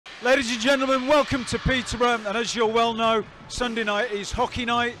Ladies and gentlemen, welcome to Peterborough, and as you'll well know, Sunday night is hockey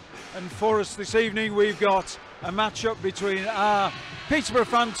night, and for us this evening we've got a match-up between our Peterborough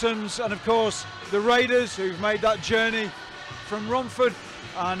Phantoms and of course the Raiders, who've made that journey from Romford,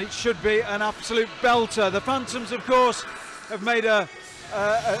 and it should be an absolute belter. The Phantoms of course have made a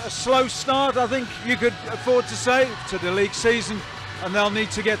slow start, I think you could afford to say, to the league season, and they'll need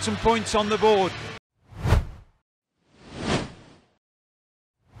to get some points on the board.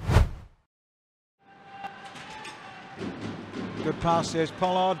 Good pass, here's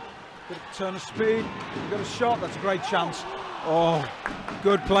Pollard, bit of turn of speed, got a shot, that's a great chance. Oh,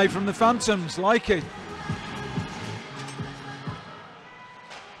 good play from the Phantoms, like it.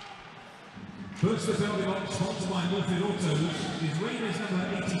 First the building on, sponsored by Northfield Autos, is Raiders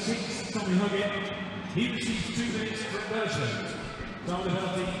number 86, Tommy Huggett. He receives 2 minutes from Bersham. Time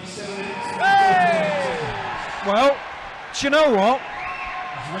penalty, 7 minutes. Hey! Well, do you know what?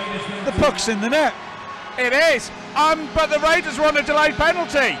 The puck's in the net. It is, but the Raiders were on a delayed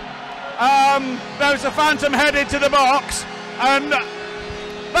penalty. There was a Phantom headed to the box, and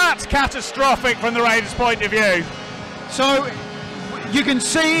that's catastrophic from the Raiders' point of view. So you can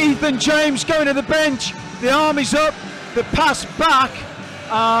see Ethan James going to the bench, the arm is up, the pass back.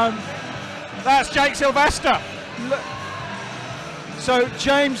 That's Jake Sylvester. So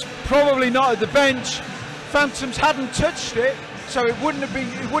James probably not at the bench. Phantoms hadn't touched it, so it wouldn't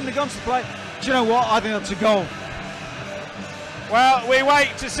have gone to the play. Do you know what? I think that's a goal. Well, we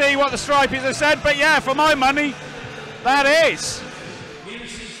wait to see what the Stripies have said, but yeah, for my money, that is.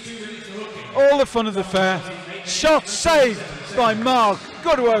 All the fun of the fair. Shot saved by Mark.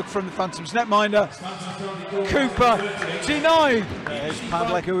 Good work from the Phantoms netminder. Cooper denied. There's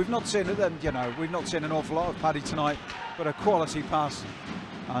Padlecker. We've not seen it then, we've not seen an awful lot of Paddy tonight, but a quality pass.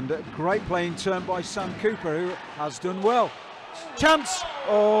 And a great play in turn by Sam Cooper, who has done well. Chance!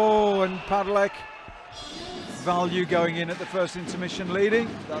 Oh, and Padleck. Value going in at the first intermission leading.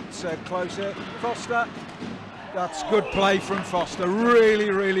 That's close here. Foster. That's good play from Foster.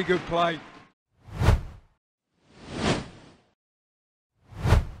 Really, really good play.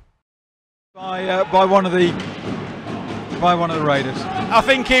 By one of the Raiders. I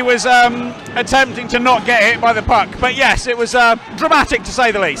think he was attempting to not get hit by the puck, but yes, it was dramatic to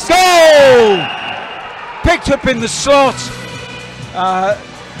say the least. Goal! Picked up in the slot. I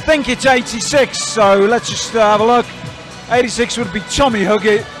think it's 86, so let's just have a look. 86 would be Tommy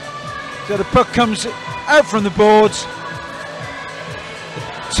Huggett. So the puck comes out from the boards,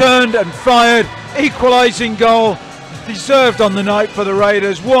 turned and fired, equalising goal, deserved on the night for the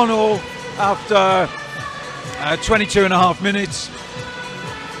Raiders. 1-1 after 22.5 minutes.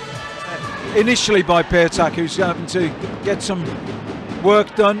 Initially by Peartak, who's having to get some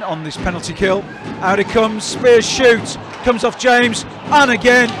work done on this penalty kill. Out it comes, Spears shoots, comes off James, and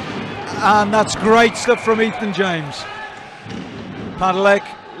again, and that's great stuff from Ethan James. Padleck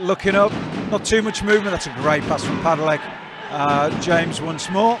looking up, not too much movement, that's a great pass from Padleck. James once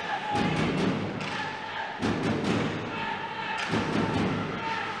more.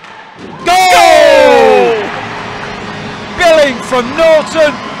 Goal! Billing from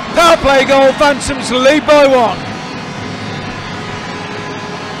Norton, power play goal, Phantoms lead by 1.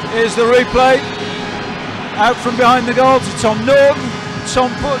 Here's the replay. Out from behind the goal to Tom Norton.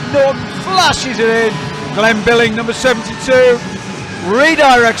 Norton flashes it in. Glenn Billing, number 72,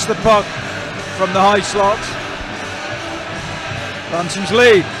 redirects the puck from the high slot. Phantoms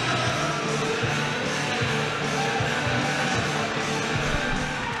lead.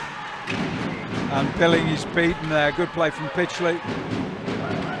 And Billing is beaten there. Good play from Pitchley.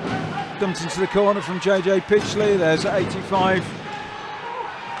 Dumped into the corner from JJ Pitchley. There's 85.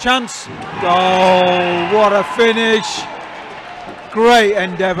 Chance. Oh, what a finish. Great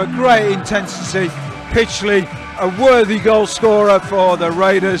endeavour, great intensity. Pitchley, a worthy goal scorer for the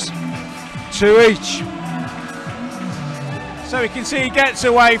Raiders. 2 each. So we can see he gets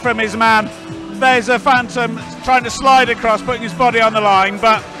away from his man. There's a Phantom trying to slide across, putting his body on the line,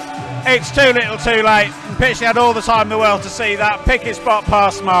 but it's too little too late. And Pitchley had all the time in the world to see that. Pick his spot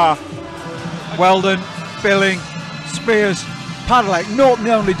past Marr. Weldon, Billing, Spears, Padleck, Norton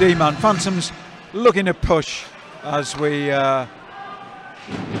the only D-man. Phantoms looking to push as we are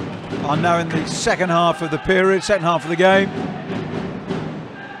now in the second half of the period, second half of the game.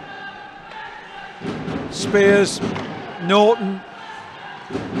 Spears, Norton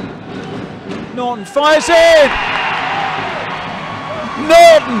fires in!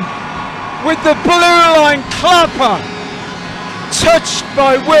 Norton with the blue line clapper, touched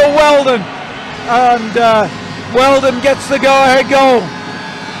by Will Weldon, and Weldon gets the go-ahead goal.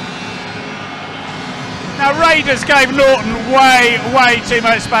 Now Raiders gave Norton way too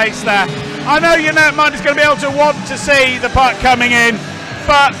much space there. I know your netminder's going to be able to want to see the puck coming in,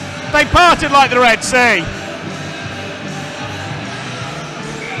 but they parted like the Red Sea.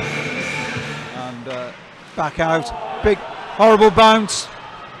 And back out, big horrible bounce.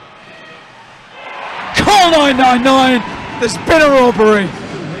 Call 999, there's been a robbery.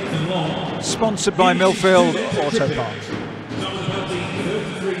 Sponsored by Millfield Auto Parts.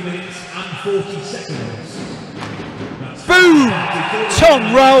 33 minutes and 40 seconds. Boom!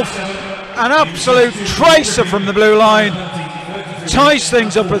 Tom Ralph, an absolute tracer from the blue line, ties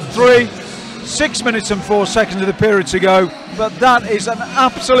things up at 3. 6 minutes and 4 seconds of the period to go, but that is an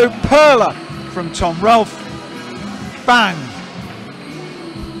absolute perler from Tom Ralph. Bang!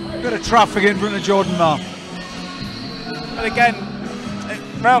 Bit of traffic in front of Jordan Marr. But again,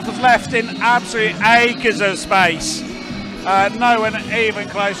 Ralph was left in absolute acres of space. No one even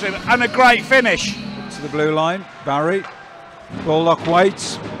close to him, and a great finish. To the blue line, Barry. Baldock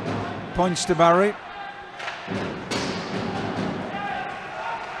waits, points to Barry.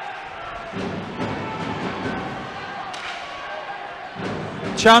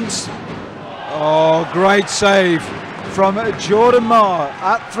 Chance. Oh, great save from Jordan Marr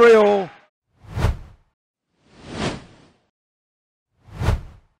at 3-all.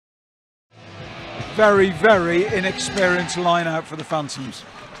 Very inexperienced line out for the Phantoms.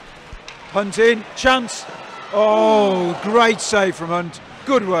 Hunt in, chance. Oh, great save from Hunt.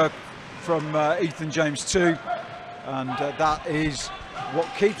 Good work from Ethan James too. And that is what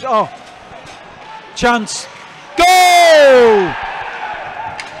keeps... Oh, chance. Goal!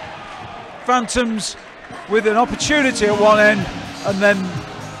 Phantoms with an opportunity at one end, and then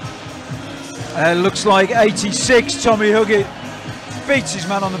looks like 86, Tommy Huggett beats his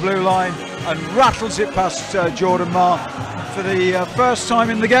man on the blue line and rattles it past Jordan Marr. For the first time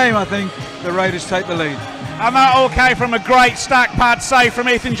in the game, I think, the Raiders take the lead. And that all came from a great stack pad save from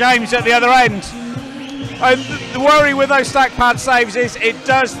Ethan James at the other end. And the worry with those stack pad saves is it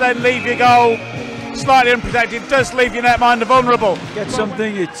does then leave your goal slightly unprotected, does leave your netminder vulnerable. Get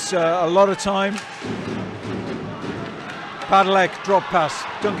something, it's a lot of time. Padalek, drop pass,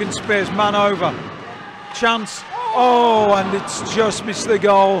 Duncan Spears, man over. Chance, oh, and it's just missed the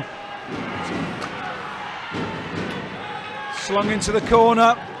goal. Slung into the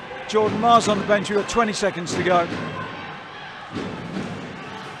corner. Jordan Marr's on the bench, we've got 20 seconds to go.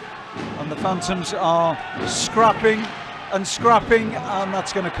 And the Phantoms are scrapping, and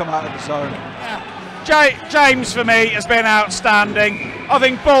that's going to come out of the zone. James for me has been outstanding. I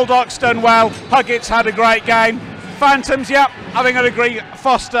think Baldock's done well, Huggett's had a great game. Phantoms, yep, I think I'd agree.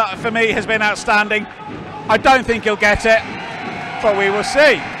 Foster for me has been outstanding. I don't think he'll get it, but we will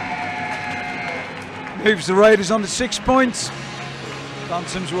see. Moves the Raiders on to 6 points.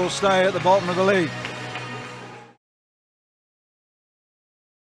 Phantoms will stay at the bottom of the league.